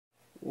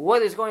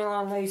What is going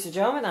on, ladies and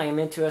gentlemen? I am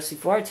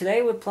N64.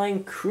 Today we're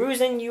playing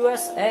Cruis'n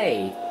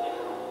USA.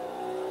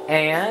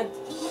 And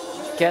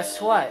guess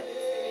what?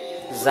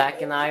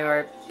 Zach and I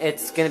are...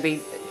 It's gonna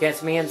be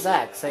against me and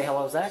Zach. Say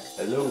hello, Zach.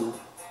 Hello.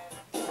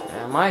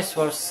 Am I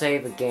supposed to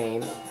save a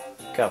game?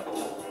 Go.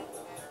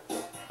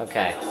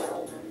 Okay.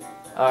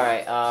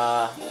 Alright,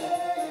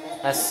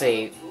 let's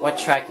see. What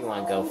track you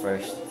want to go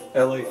first?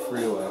 LA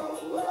Freeway.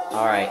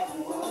 Alright.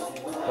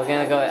 We're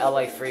gonna go to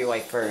LA Freeway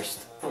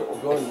first.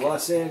 We're going to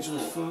Los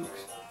Angeles,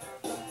 folks.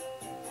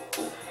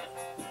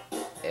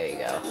 There you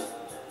go.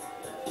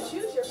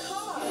 Choose your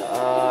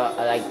car.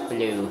 I like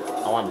blue.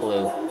 I want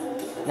blue.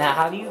 Now,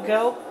 how do you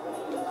go?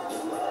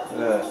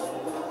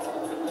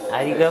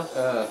 How do you go?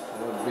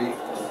 Beat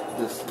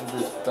this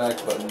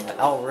back button.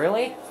 Oh,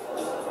 really?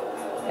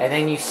 And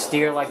then you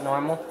steer like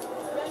normal?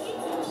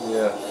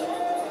 Yeah.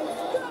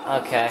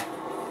 Okay.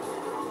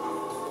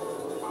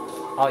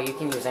 Oh, you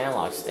can use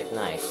analog stick.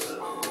 Nice.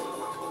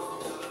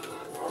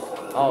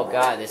 Oh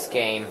god, this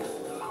game.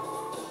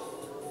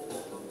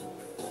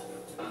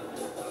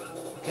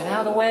 Get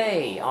out of the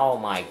way! Oh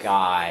my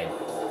god.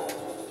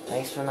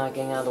 Thanks for not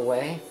getting out of the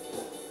way.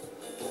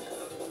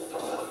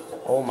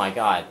 Oh my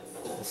god.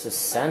 This is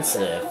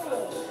sensitive.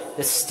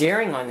 The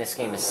steering on this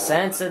game is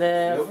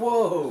sensitive.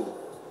 Whoa!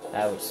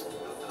 That was...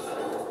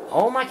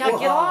 Oh my god, Whoa.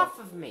 Get off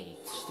of me!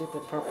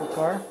 Stupid purple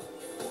car.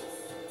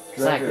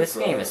 Zach, this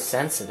game is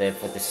sensitive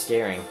with the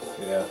steering.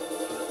 Yeah.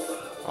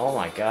 Oh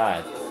my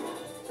god.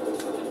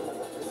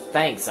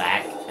 Thanks,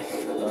 Zach.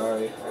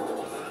 Alright.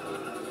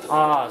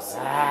 Oh,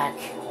 Zach.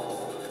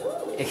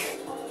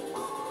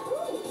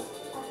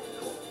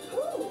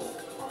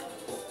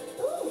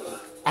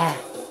 Ah,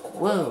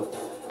 whoa,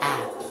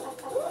 ah.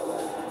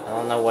 I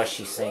don't know what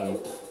she's singing.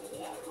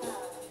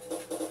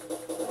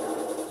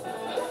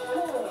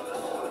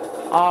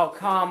 Oh,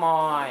 come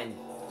on.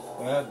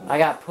 What? I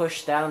got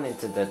pushed down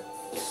into the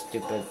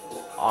stupid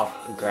off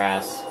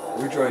grass.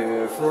 We're driving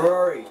a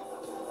Ferrari.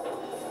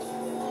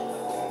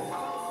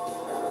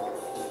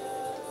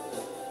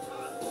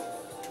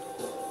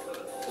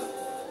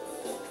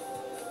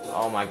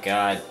 Oh my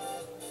god.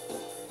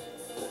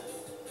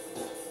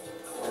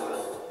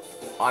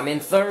 I'm in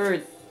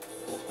third.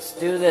 Let's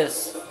do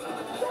this.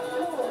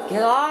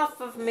 Get off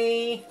of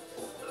me.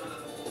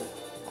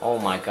 Oh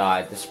my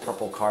god, this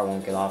purple car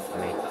won't get off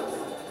of me.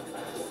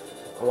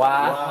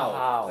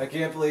 Wow. I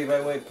can't believe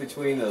I went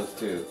between those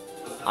two.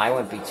 I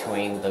went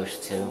between those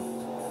two.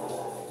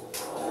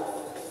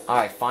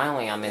 Alright,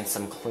 finally I'm in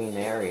some clean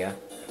area.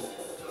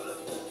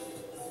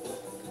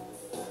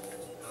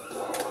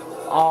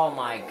 Oh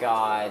my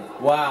god.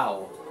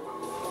 Wow.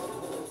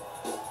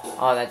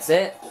 Oh, that's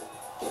it?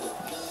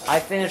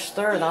 I finished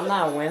third. I'm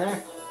not a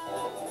winner.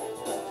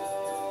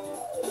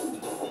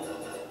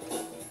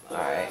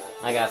 Alright,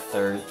 I got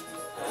third.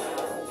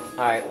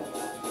 Alright.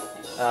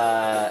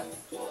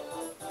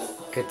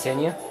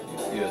 Continue?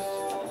 Yes.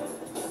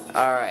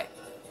 Alright.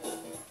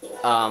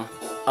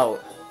 Oh,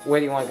 where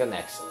do you want to go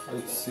next?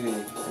 Let's see.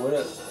 What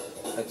up?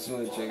 I just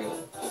want to check it.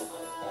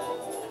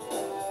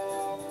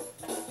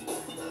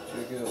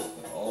 Check it out.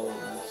 All of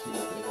them. See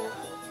what they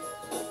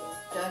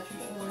have.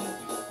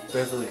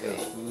 Beverly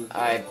Hills.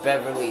 Alright,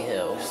 Beverly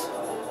Hills.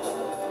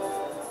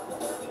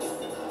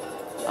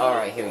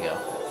 Alright, here we go.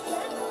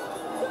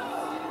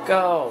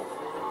 Go!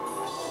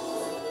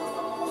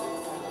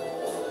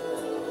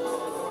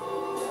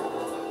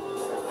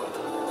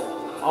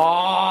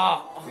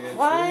 Oh!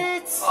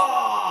 What?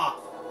 Oh!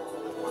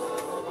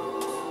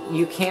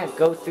 You can't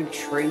go through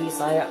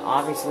trees? I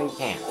obviously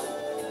can't.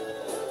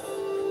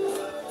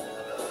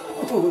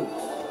 Ooh.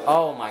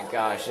 Oh my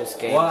gosh, this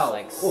game is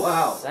like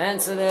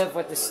sensitive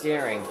with the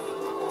steering.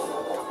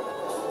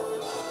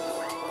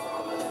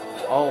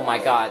 Oh my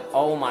god,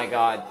 oh my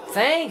god.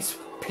 Thanks,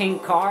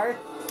 pink car!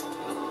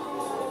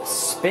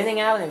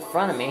 Spinning out in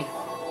front of me.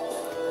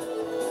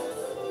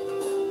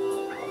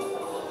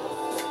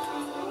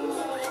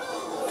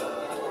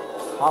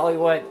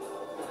 Hollywood.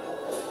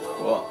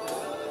 Well.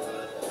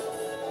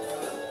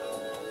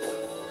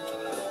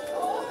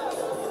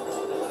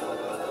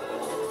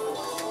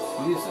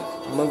 Jesus.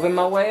 Moving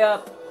my way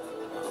up.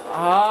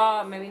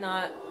 Ah, maybe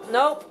not.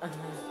 Nope.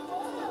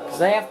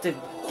 Because I have to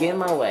get in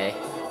my way.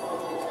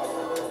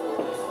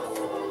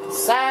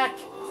 Zach!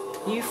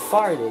 You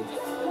farted.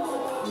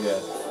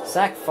 Yeah.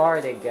 Zach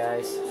farted,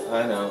 guys.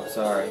 I know.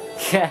 Sorry.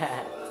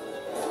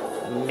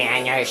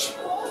 Manners.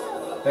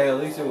 Hey, at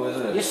least it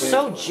wasn't a You're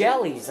so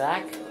jelly,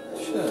 Zach.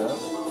 Shut up.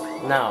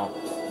 No.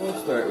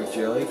 We'll start with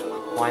jelly.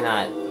 Why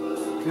not?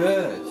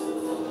 Good.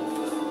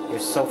 You're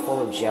so full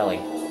of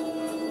jelly.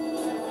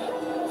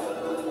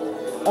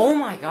 Oh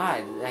my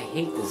god, I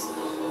hate this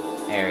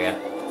area.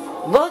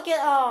 Look at...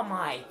 Oh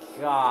my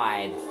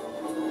god.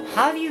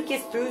 How do you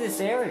get through this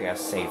area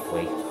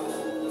safely?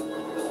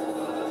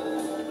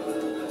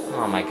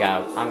 Oh my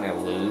god, I'm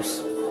gonna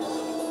lose.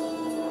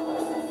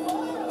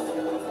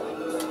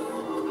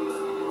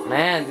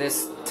 Man,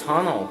 this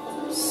tunnel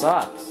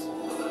sucks.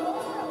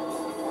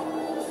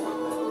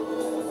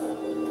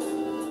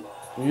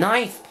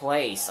 9th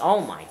place. Oh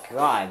my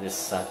god, this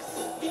sucks.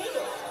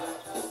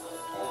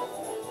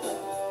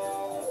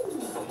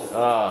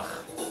 Ugh.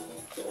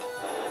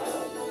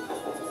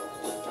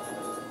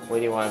 Where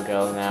do you want to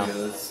go now? Yeah,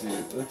 let's see.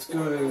 Let's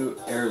go to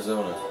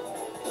Arizona.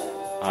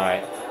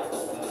 Alright.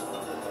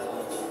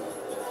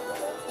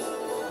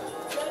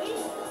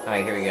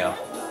 Alright, here we go.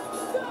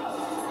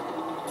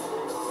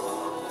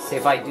 See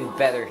if I do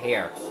better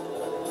here.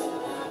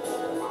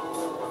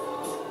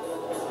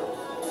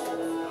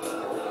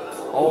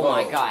 Oh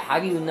my god, how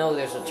do you know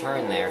there's a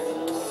turn there?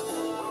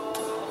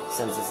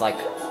 Since it's like...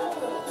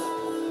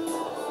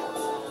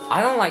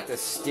 I don't like the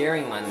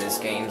steering on this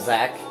game,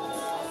 Zach.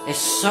 It's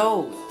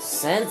so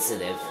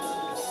sensitive.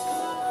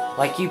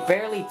 Like, you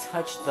barely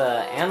touch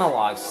the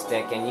analog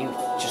stick and you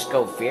just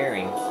go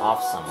veering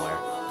off somewhere.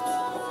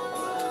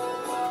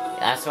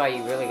 That's why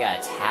you really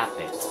gotta tap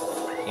it,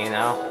 you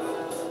know?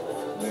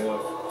 Yeah.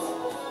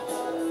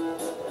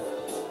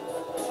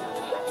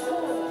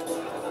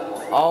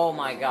 Oh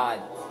my god.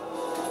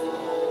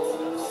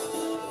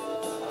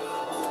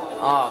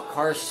 Oh,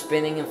 car's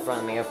spinning in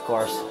front of me, of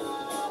course.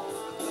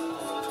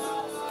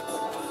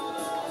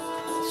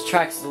 This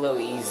track's a little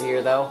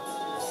easier, though.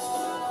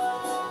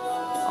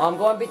 I'm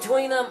going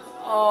between them.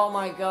 Oh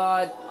my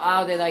god.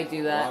 How did I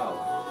do that?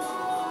 Wow.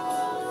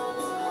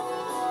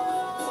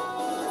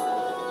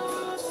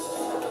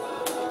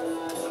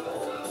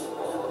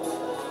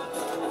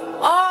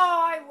 Oh,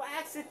 I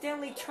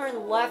accidentally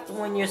turned left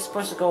when you're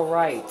supposed to go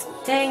right.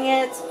 Dang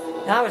it.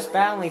 And I was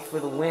battling for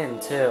the win,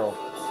 too.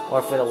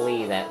 Or for the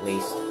lead, at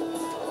least.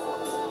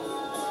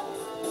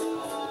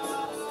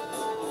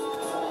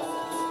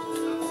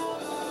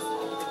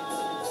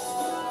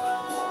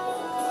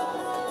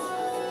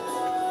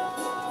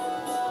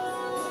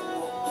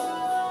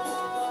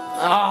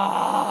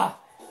 Ah!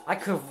 I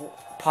could have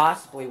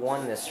possibly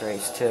won this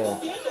race, too.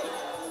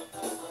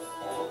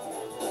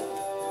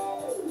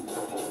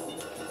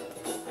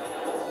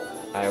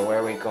 Alright, where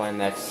are we going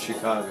next?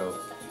 Chicago.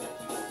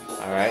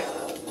 Alright.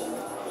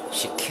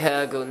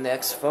 Chicago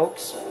next,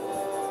 folks.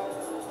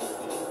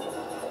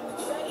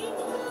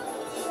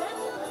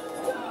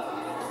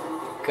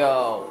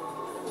 Go.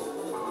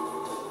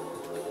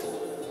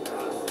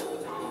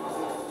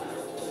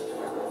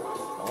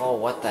 Oh,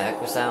 what the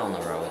heck was that on the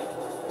road?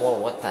 Whoa,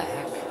 what the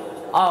heck?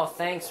 Oh,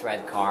 thanks,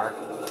 red car.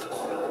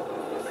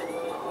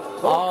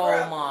 Oh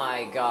crap.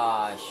 my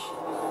gosh.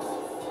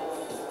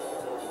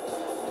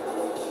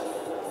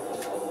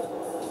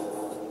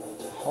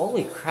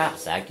 Holy crap,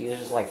 Zach, you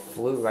just like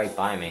flew right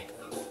by me.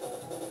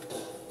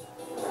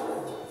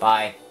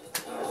 Bye.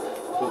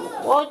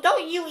 Well,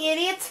 don't you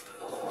idiot!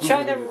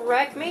 Trying to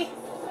wreck me?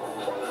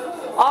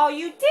 Oh,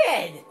 you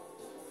did!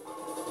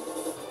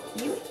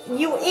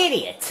 You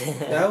idiot!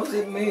 That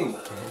wasn't me.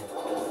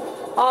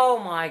 Oh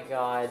my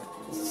god.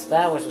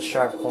 That was a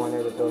sharp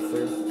corner to go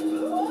through.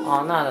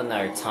 Oh, not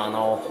another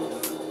tunnel.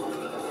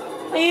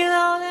 You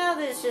know, now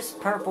there's just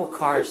purple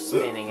cars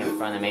spinning in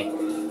front of me.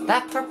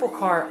 That purple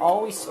car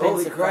always spins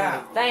Holy in front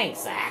of crap. me.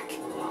 Thanks, Zach.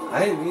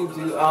 I didn't mean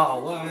to. Oh,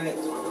 what?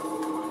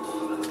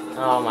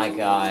 Oh my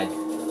god.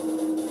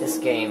 This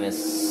game is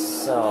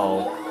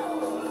so...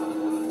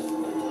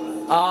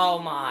 Oh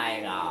my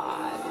god.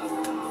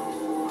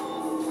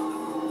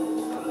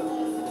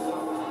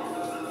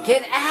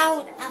 Get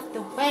out of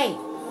the way.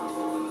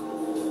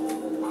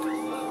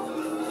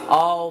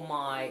 Oh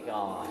my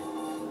god.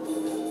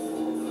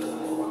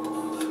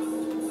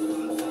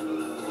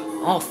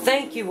 Oh,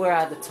 thank you, we're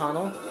out of the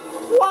tunnel.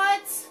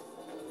 What?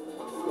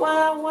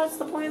 Well, what's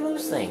the point of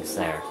those things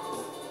there?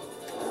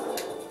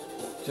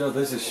 Joe,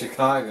 this is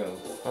Chicago.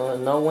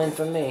 No win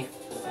for me.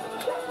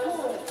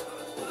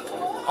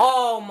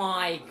 Oh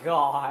my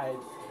god.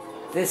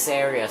 This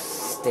area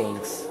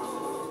stinks.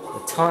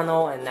 The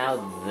tunnel and now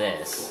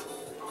this.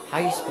 How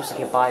are you supposed to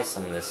get by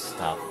some of this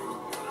stuff?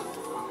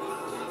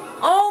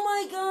 Oh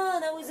my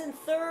god, I was in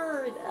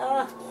third.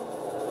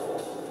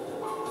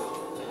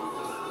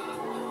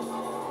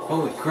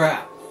 Holy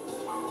crap.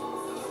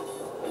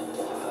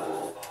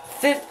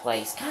 Fifth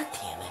place, god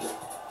damn it.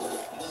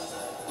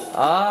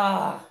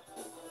 Ah.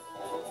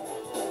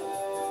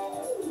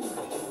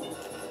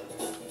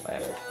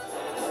 Whatever.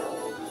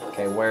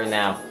 Okay, where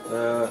now?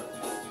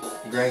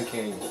 Grand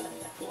Canyon.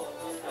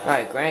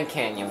 Alright, Grand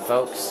Canyon,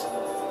 folks.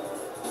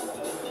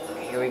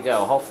 Here we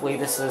go. Hopefully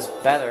this is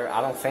better.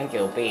 I don't think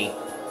it'll be.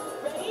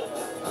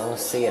 I don't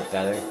see it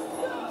better.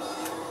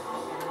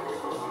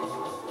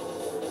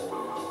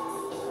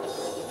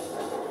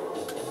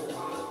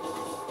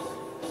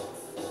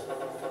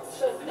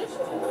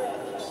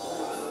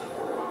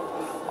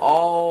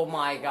 Oh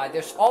my god,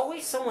 there's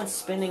always someone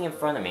spinning in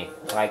front of me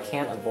that I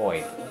can't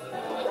avoid.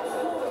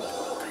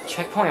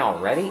 Checkpoint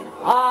already?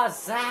 Ah,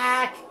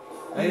 Zach!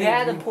 You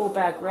had to pull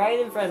back right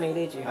in front of me,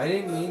 did you? I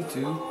didn't mean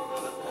to.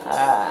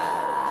 Ah.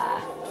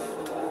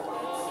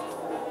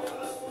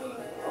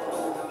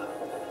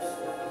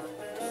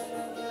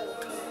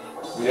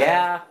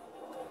 Yeah.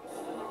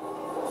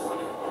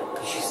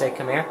 Did she say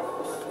come here?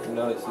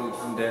 No, it's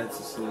Dad's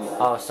asleep.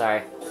 Oh,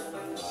 sorry.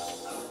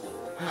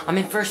 I'm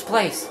in first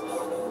place.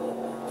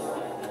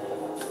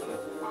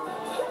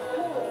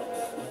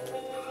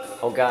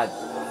 Oh god.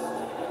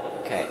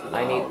 Okay,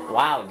 I need...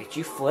 Wow, did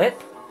you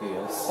flip?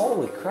 Yes.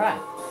 Holy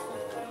crap.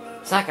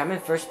 Zach, I'm in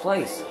first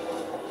place.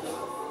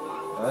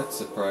 That's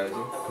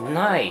surprising.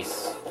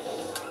 Nice.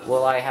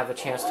 Will I have a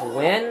chance to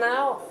win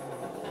now?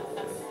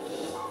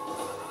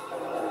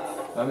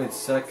 I'm in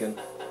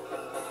second.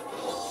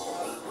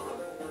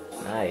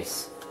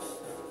 Nice.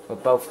 We're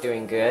both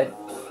doing good.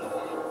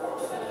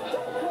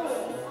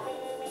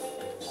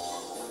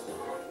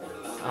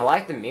 I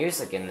like the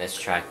music in this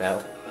track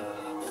though.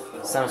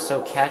 It sounds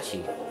so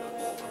catchy.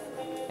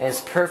 And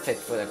it's perfect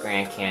for the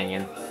Grand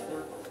Canyon.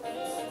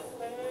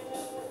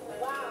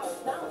 Wow,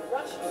 Mount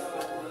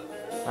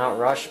Rushmore. Mount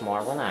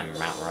Rushmore? We're not in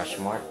Mount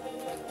Rushmore.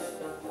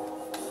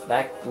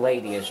 That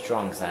lady is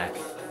drunk, Zach.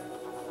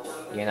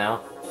 You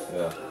know?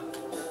 Yeah.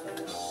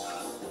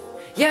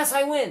 Yes,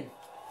 I win!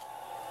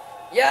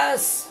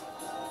 Yes!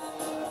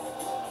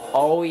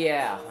 Oh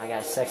yeah, I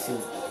got a sexy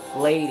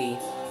lady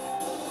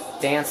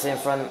dancing in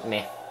front of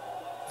me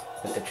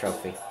with the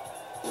trophy.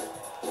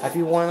 Have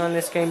you won on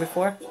this game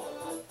before?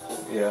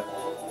 Yeah.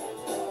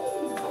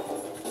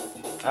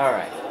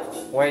 Alright,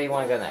 where do you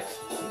want to go next?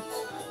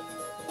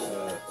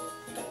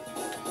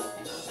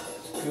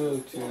 Let's go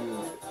to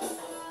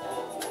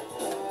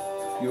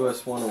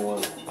US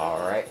 101.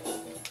 Alright,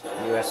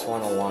 US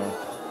 101.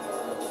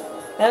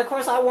 And of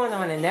course I won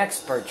on an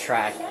expert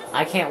track.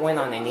 I can't win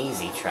on an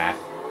easy track.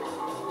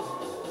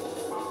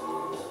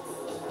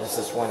 This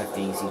is one of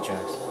the easy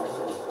tracks.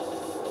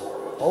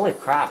 Holy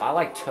crap, I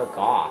like took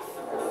off.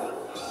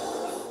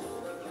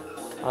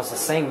 Oh, it's the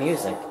same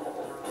music.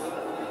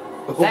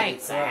 Oh,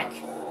 Thanks, Zach.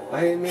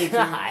 I didn't mean to.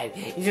 God,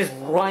 you just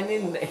run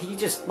in, you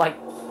just like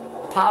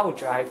power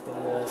drive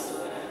in this.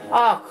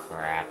 Oh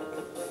crap.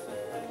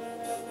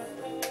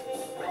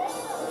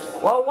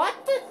 Well,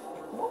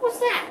 what was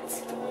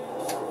that?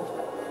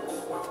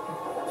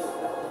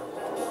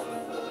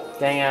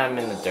 Dang it, I'm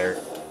in the dirt.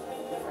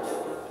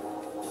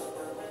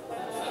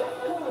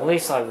 At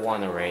least I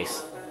won a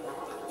race.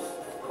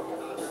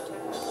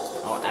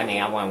 Oh, I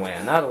mean, I want to win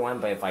another one,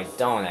 but if I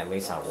don't, at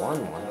least I won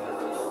one.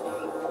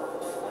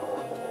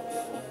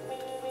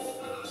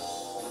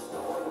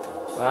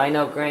 Well, I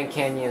know Grand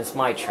Canyon is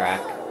my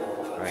track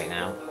right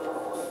now.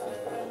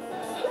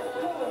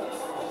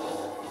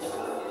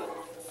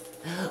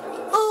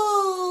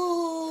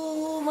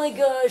 Oh my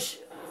gosh!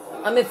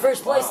 I'm in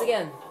first place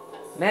again!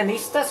 Man,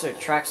 these desert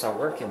tracks are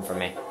working for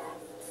me.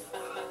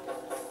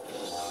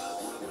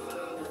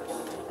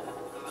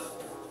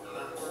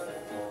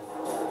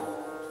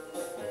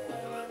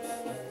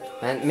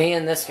 And me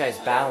and this guy's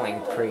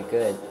battling pretty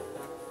good.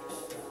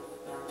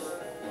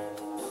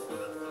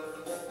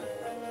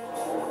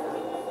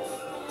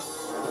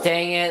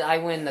 Dang it, I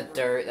win the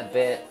dirt a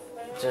bit.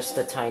 Just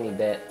a tiny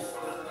bit.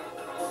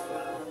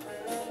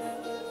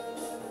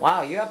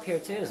 Wow, you're up here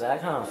too,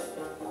 Zach, huh?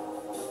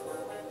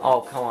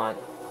 Oh, come on.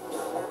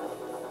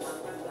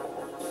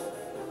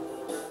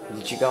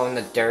 Did you go in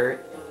the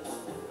dirt?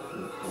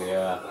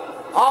 Yeah.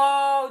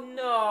 Oh,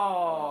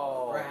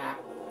 no! Crap.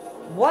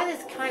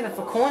 What kind of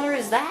a corner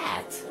is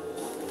that?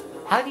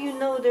 How do you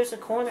know there's a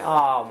corner?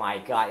 Oh my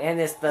god, and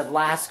it's the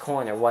last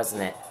corner,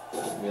 wasn't it?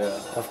 Yeah.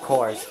 Of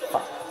course.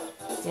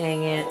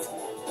 Dang it.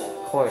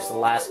 Of course, the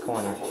last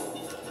corner.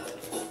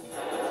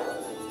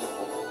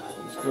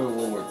 Let's go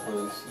one more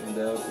place. And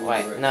that'll be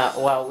Wait, right. no,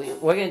 well,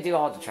 we're gonna do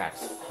all the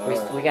tracks.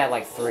 Alright. We got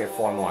like 3 or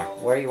 4 more.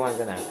 Where do you want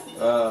to go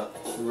now?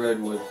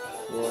 Redwood.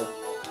 Or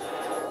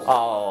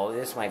Oh,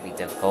 this might be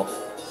difficult.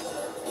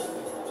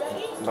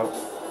 But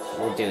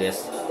we'll do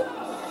this.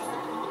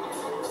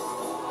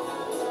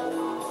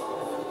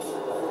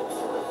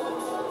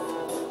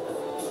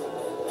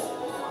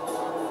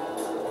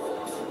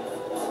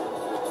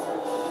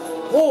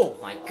 Oh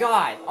my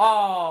god!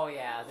 Oh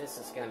yeah, this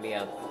is gonna be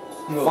a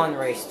fun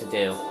race to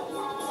do.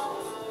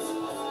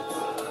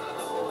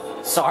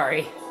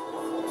 Sorry.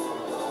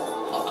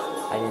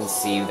 I didn't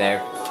see you there.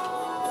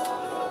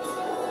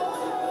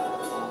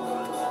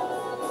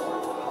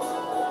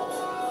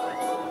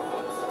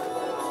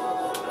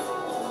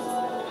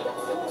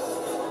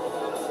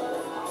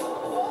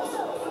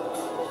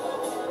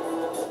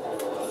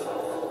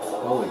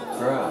 holy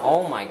crap.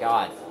 Oh my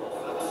god.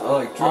 I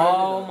like driving.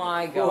 Oh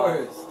my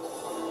god. Forest.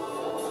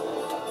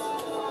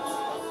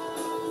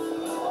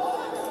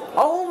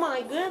 Oh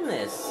my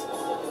goodness.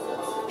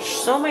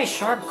 So many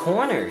sharp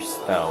corners,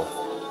 though.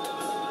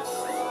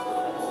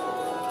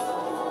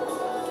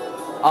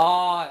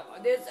 Oh,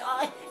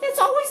 it's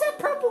always that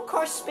purple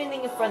car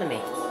spinning in front of me.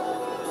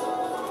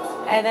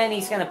 And then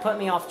he's gonna put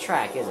me off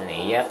track, isn't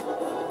he? Yep.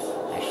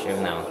 I should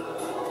have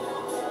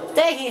known.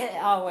 Dang it!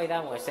 Oh wait,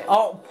 that was it.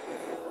 Oh,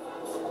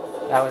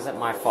 that wasn't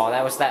my fault.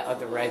 That was that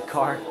other red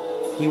car.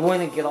 He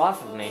wouldn't get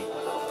off of me.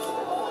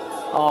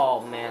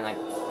 Oh man, I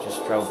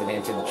just drove it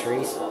into the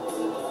trees.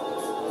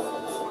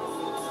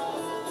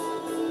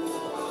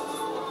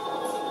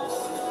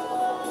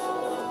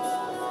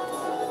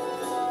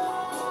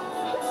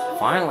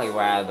 Finally,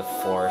 we're out of the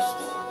forest.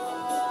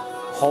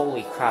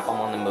 Holy crap,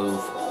 I'm on the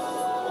move.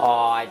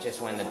 Oh, I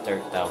just went in the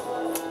dirt, though.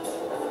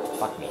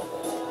 Fuck me.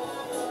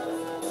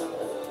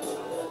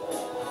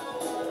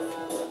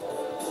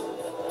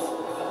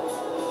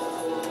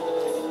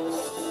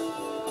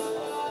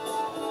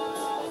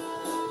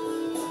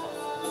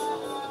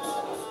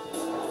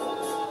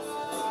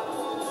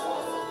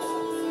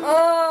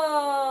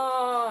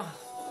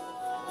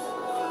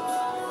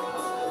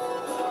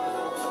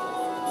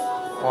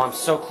 Oh, I'm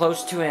so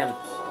close to him.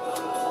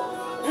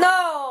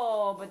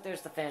 No! But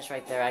there's the finish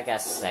right there. I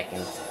got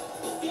second.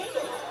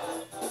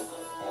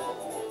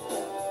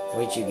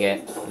 What'd you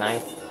get?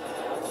 Ninth?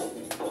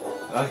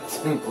 I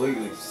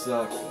completely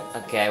suck.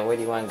 Okay, where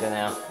do you want to go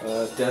now?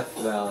 Death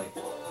Valley.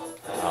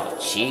 Oh,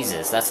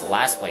 Jesus, that's the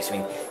last place. I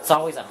mean, it's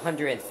always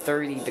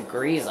 130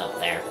 degrees up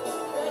there.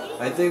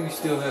 I think we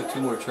still have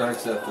 2 more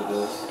tracks after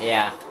this.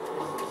 Yeah.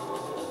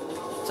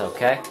 It's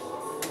okay.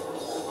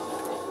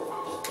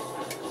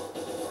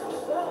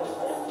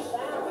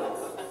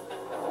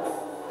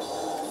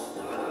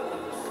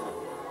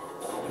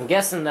 I'm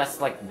guessing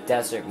that's like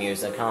desert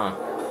music, huh?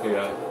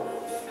 Yeah.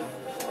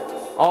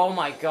 Oh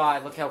my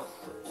god, look how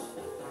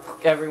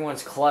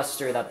everyone's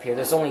clustered up here.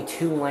 There's only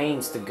 2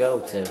 lanes to go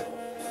to.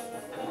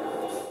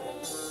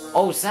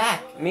 Oh,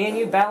 Zach, me and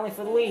you battling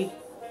for the lead.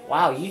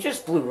 Wow, you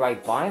just blew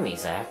right by me,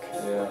 Zach.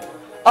 Yeah.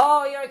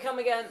 Oh, here I come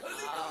again.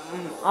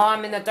 Oh,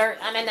 I'm in the dirt.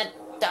 I'm in the...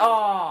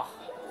 Oh.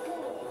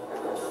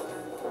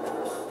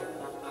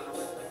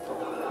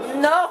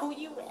 No,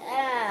 you...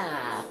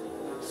 Ah.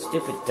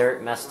 Stupid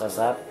dirt messed us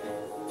up.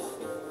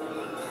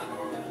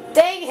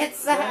 Dang it,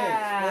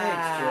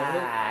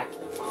 Zach!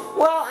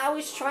 Well, I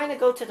was trying to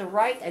go to the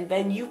right, and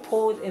then you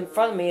pulled in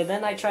front of me, and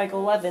then I tried to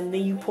go left, and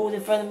then you pulled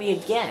in front of me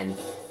again.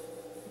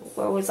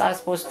 What was I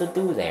supposed to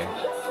do there?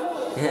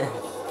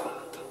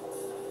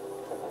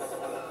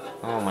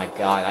 Oh my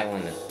god, I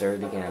went in the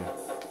dirt again.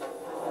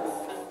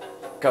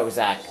 Go,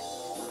 Zach.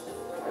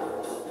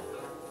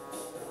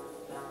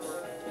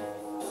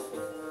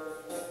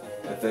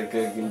 I think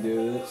I can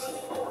do this.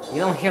 You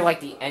don't hear,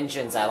 like, the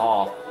engines at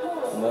all.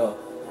 No.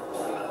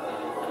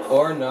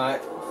 Or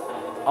not.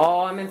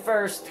 Oh, I'm in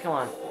first. Come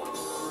on.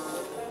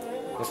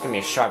 There's gonna be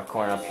a sharp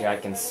corner up here. I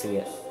can see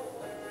it.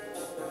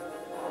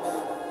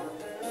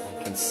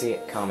 I can see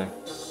it coming.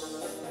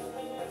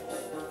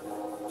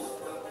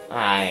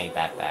 I ain't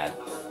that bad.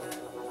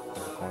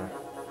 Corner.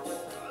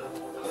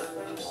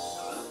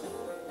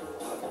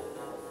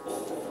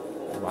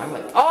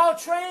 Oh,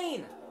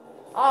 train!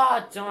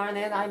 Oh, darn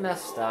it, I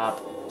messed up.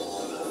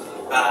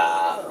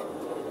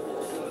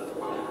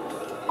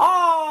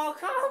 Oh,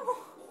 come on.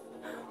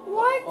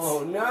 What?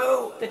 Oh,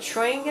 no. The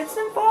train gets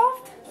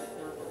involved?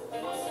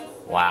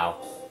 Wow.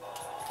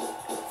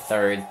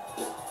 Third.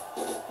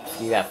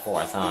 You got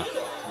fourth, huh?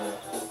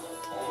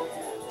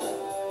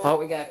 Well,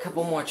 we got a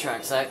couple more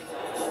tracks, Zach.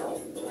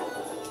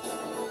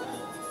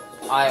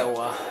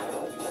 Iowa.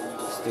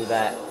 Let's do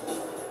that.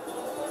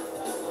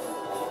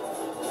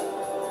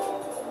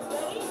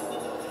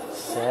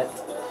 Set.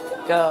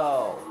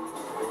 Go.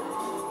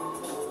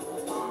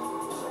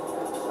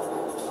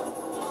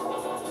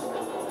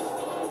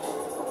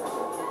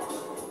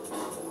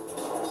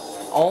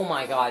 Oh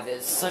my god,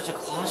 there's such a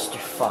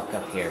clusterfuck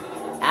up here.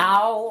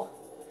 Ow!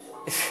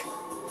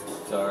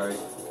 Sorry.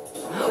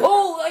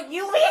 Oh,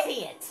 you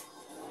idiot!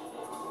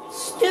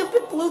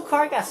 Stupid blue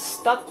car got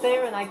stuck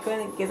there and I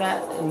couldn't get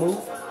that and move.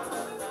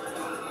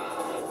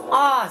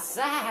 Ah,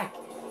 Zach!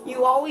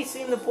 You always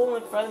seem to pull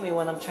in front of me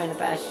when I'm trying to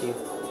bash you.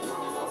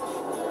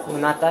 Well,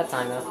 not that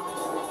time though.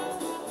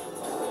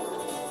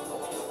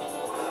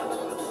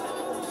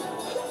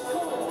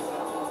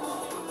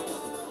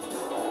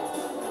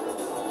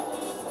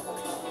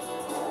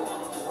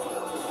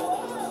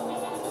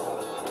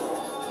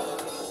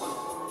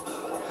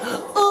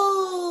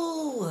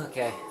 Ooh!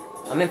 Okay.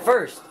 I'm in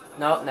first.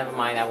 No, never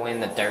mind. I went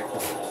in the dirt.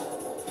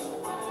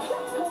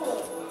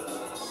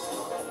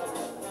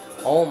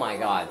 Oh my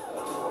god.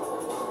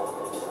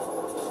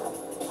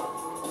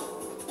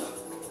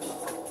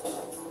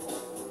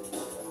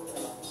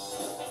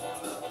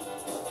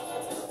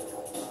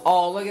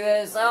 Oh, look at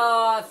this.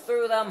 Oh, I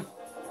threw them.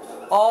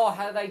 Oh,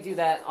 how did I do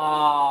that?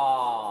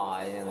 Oh,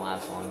 it didn't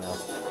last long though.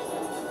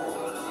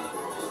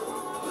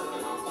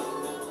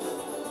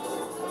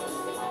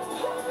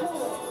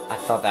 I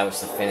thought that was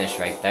the finish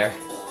right there.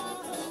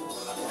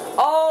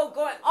 Oh,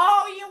 go ahead.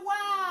 Oh, you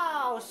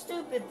wow!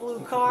 Stupid blue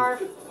car.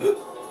 Yeah,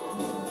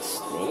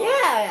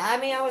 I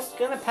mean, I was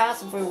gonna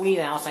pass him for a lead,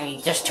 and I was like,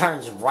 he just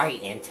turns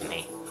right into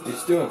me.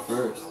 He's doing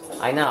first.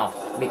 I know,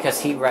 because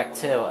he wrecked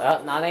too.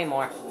 Not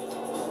anymore.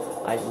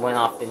 I went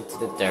off into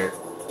the dirt.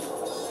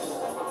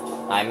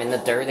 I'm in the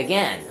dirt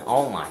again.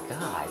 Oh my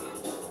god.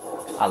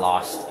 I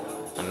lost.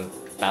 I'm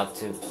about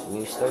to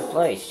lose third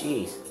place.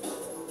 Jeez.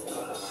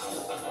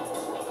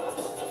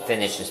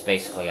 Finish is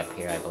basically up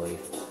here, I believe.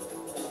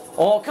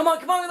 Oh, come on,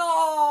 come on!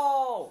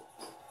 No!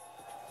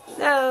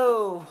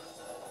 No!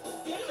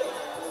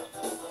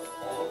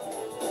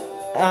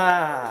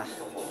 Ah.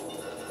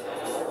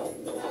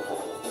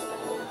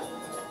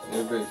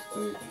 You're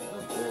basically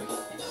up there.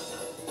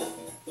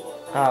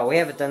 Oh, we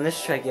haven't done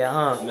this track yet,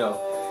 huh? No.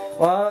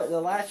 Well, the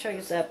last track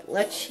is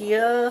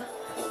Appalachia.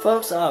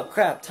 Folks, oh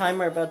crap,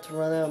 timer about to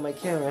run out of my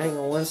camera. Hang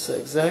on one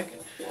sec, Zach.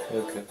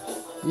 Okay.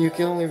 You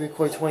can only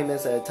record 20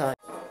 minutes at a time.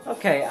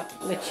 Okay,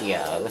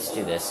 Appalachia, let's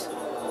do this.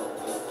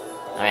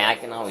 I mean, I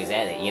can always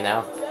edit, you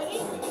know?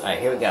 Alright,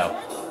 here we go.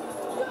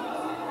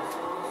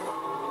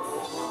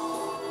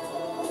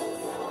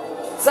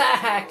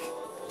 Zach!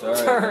 Sorry.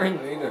 Turn!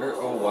 I need to hurt.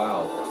 Oh,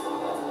 wow.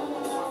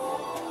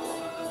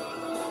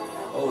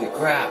 Holy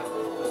crap.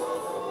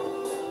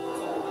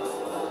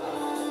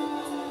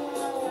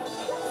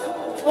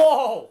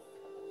 Whoa!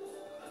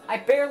 I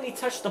barely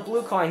touched the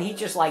blue car and he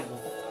just like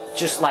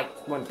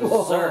went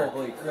berserk.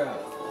 Holy crap.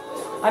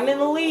 I'm in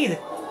the lead.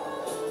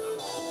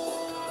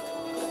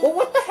 Well,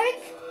 what the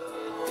heck?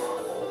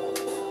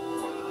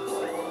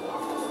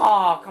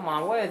 Oh, come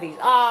on, what are these?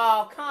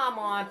 Oh, come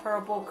on,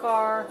 purple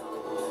car.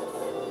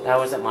 That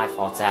wasn't my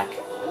fault, Zach.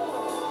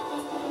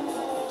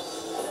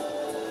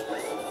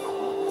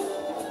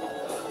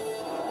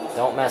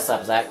 Don't mess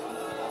up, Zach.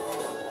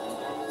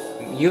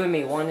 You and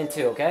me, 1 and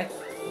 2, okay?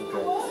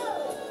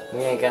 Okay. We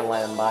ain't gonna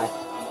let him by.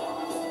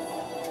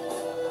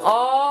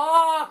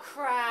 Oh,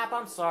 crap,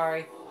 I'm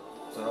sorry.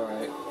 It's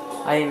alright.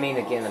 I didn't mean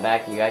to get in the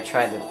back of you. I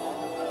tried to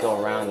go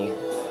around you.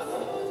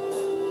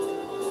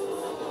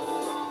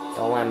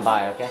 Don't let him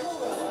by, okay?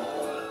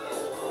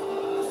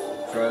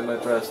 Try my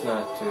best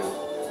not to.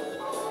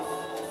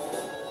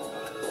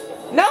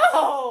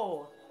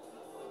 No!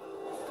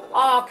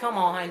 Oh, come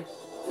on.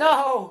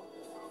 No!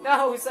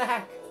 No,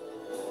 Zach!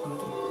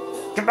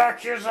 Get back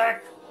here,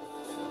 Zach!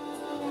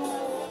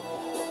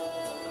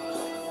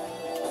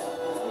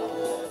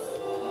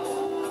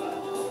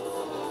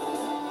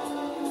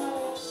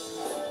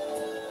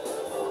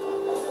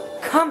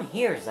 Come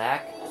here,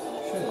 Zach.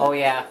 Shit. Oh,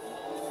 yeah.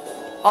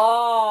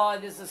 Oh,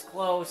 this is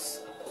close.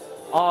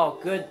 Oh,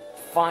 good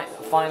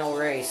final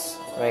race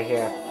right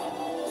here.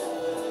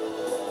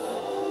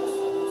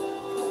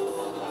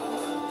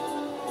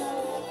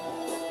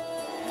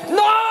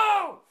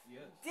 No!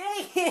 Yes.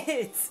 Dang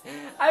it!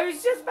 I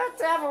was just about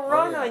to have a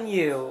run yeah. on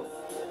you.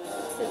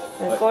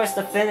 And of What? course,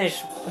 the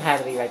finish had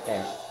to be right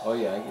there. Oh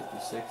yeah, I get the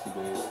sexy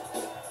babe.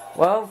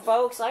 Well,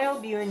 folks, I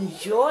hope you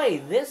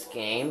enjoyed this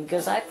game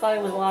because I thought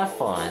it was a lot of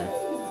fun.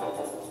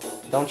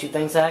 Don't you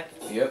think, Zach?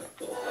 Yep.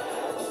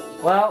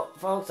 Well,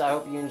 folks, I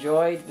hope you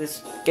enjoyed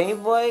this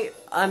gameplay.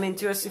 I'm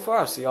N64.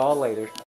 I'll see y'all later.